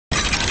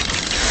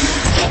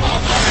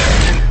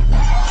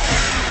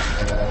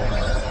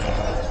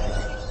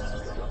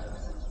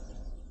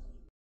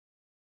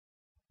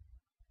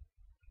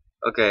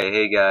Okay,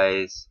 hey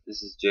guys,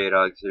 this is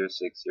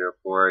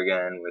JDog0604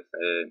 again with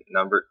a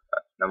number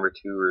 2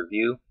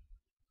 review,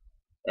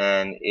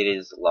 and it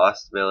is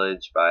Lost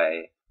Village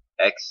by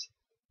X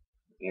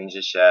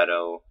Ninja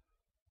Shadow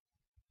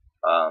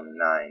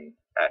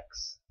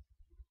 9X.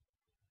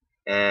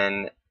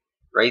 And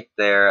right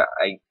there,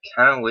 I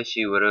kind of wish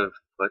he would have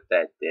put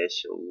that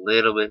dish a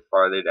little bit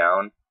farther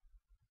down,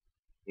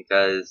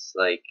 because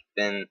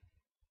then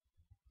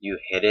you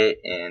hit it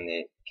and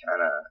it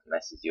kind of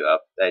messes you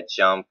up. That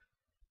jump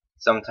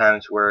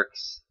sometimes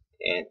works.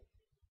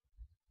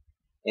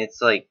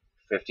 It's like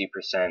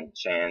 50%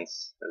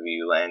 chance of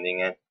you landing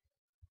it.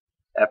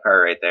 That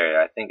part right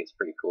there, I think it's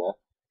pretty cool.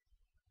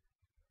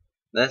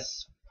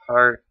 This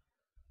part,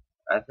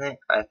 I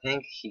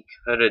think he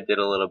could have did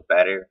a little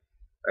better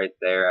right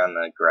there on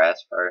the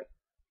grass part.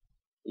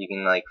 You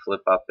can like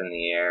flip up in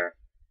the air,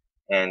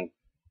 and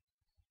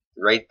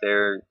right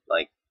there,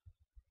 like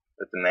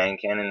with the man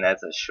cannon,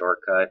 that's a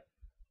shortcut.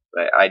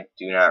 But I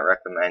do not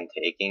recommend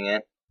taking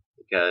it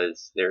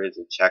because there is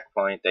a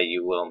checkpoint that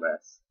you will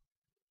miss.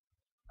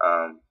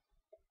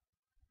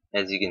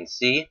 As you can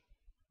see,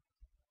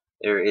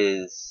 there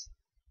is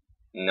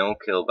no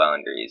kill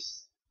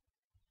boundaries.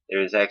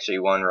 There's actually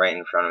one right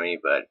in front of me,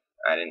 but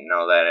I didn't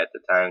know that at the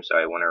time, so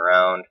I went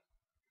around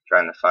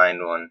trying to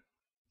find one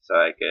so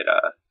I could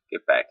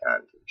get back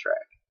onto the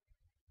track.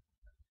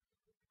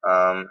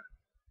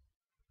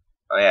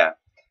 Oh yeah,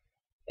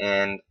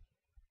 and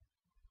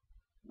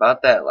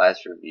about that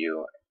last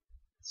review,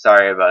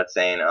 sorry about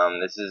saying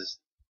this is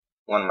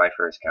one of my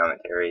first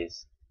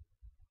commentaries,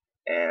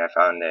 and I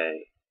found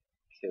a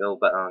kill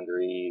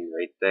boundary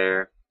right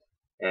there,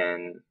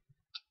 and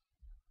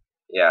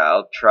yeah,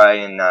 I'll try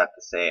and not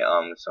to say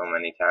so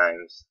many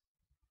times.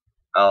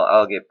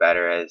 I'll get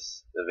better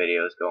as the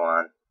videos go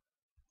on.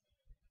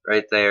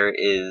 Right there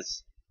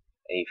is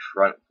a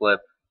front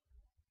flip,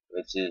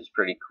 which is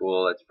pretty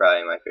cool. It's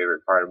probably my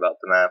favorite part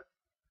about the map.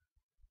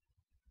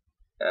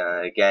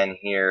 Again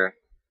here,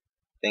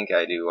 I think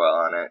I do well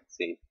on it.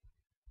 See,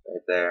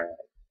 right there,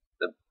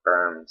 the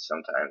berm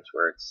sometimes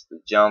works. The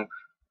jump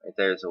right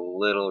there is a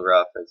little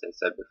rough, as I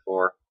said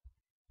before.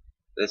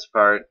 This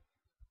part,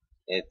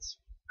 it's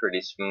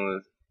pretty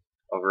smooth.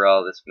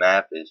 Overall, this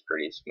map is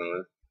pretty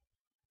smooth.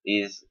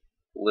 These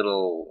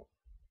little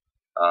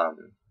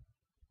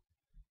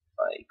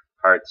like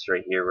parts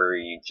right here where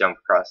you jump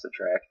across the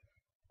track,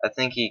 I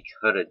think he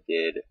could have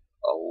did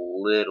a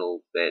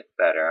little bit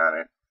better on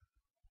it,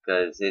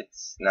 because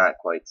it's not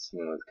quite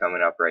smooth.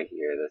 Coming up right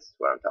here, this is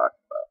what I'm talking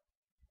about.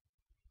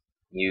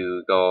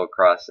 You go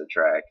across the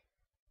track,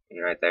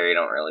 and right there you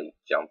don't really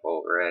jump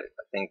over it.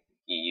 I think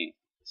he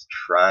is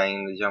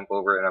trying to jump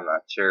over it, I'm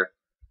not sure.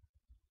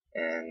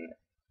 And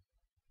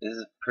this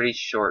is a pretty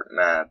short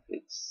map. I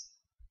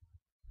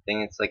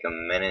think it's like a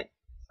minute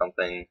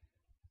something,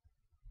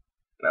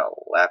 no,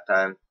 lap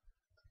time.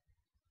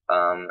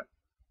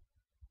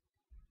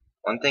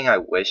 One thing I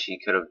wish he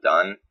could have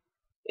done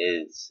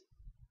is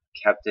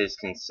kept his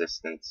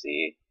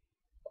consistency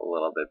a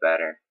little bit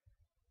better.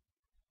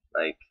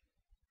 Like,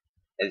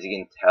 as you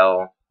can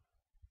tell,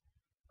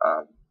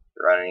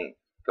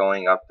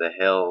 going up the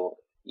hill,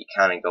 you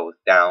kind of go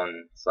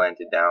down,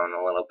 slanted down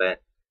a little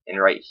bit,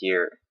 and right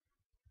here,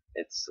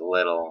 it's a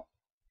little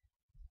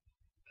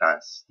kind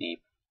of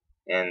steep.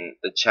 And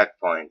the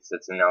checkpoints,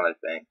 that's another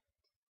thing.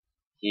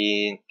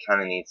 He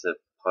kind of needs to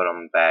put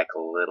them back a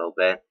little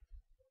bit.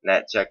 And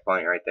that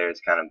checkpoint right there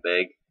is kind of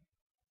big.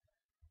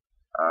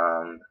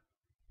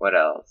 What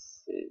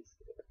else is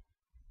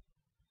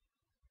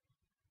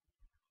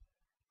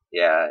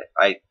there? Yeah,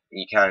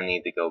 you kind of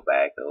need to go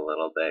back a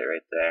little bit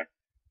right there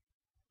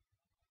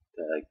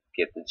to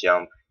get the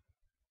jump.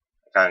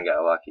 I kind of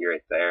got lucky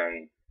right there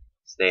and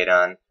stayed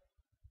on.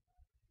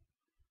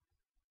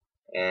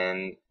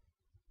 And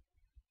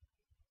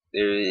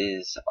there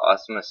is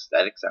awesome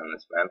aesthetics on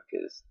this map,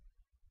 because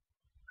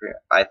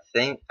I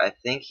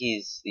think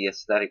he's the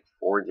aesthetic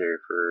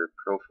forger for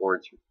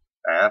ProForge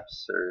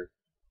maps, or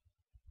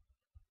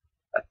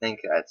I think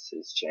that's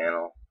his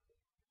channel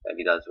that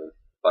he does with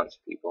a bunch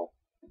of people.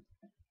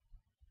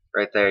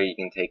 Right there, you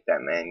can take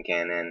that man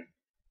cannon.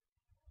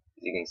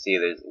 As you can see,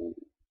 there's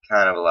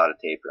kind of a lot of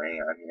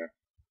tapering on here.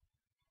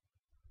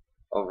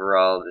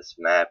 Overall, this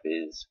map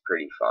is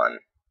pretty fun,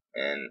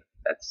 and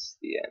that's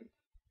the end.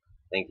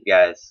 Thank you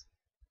guys.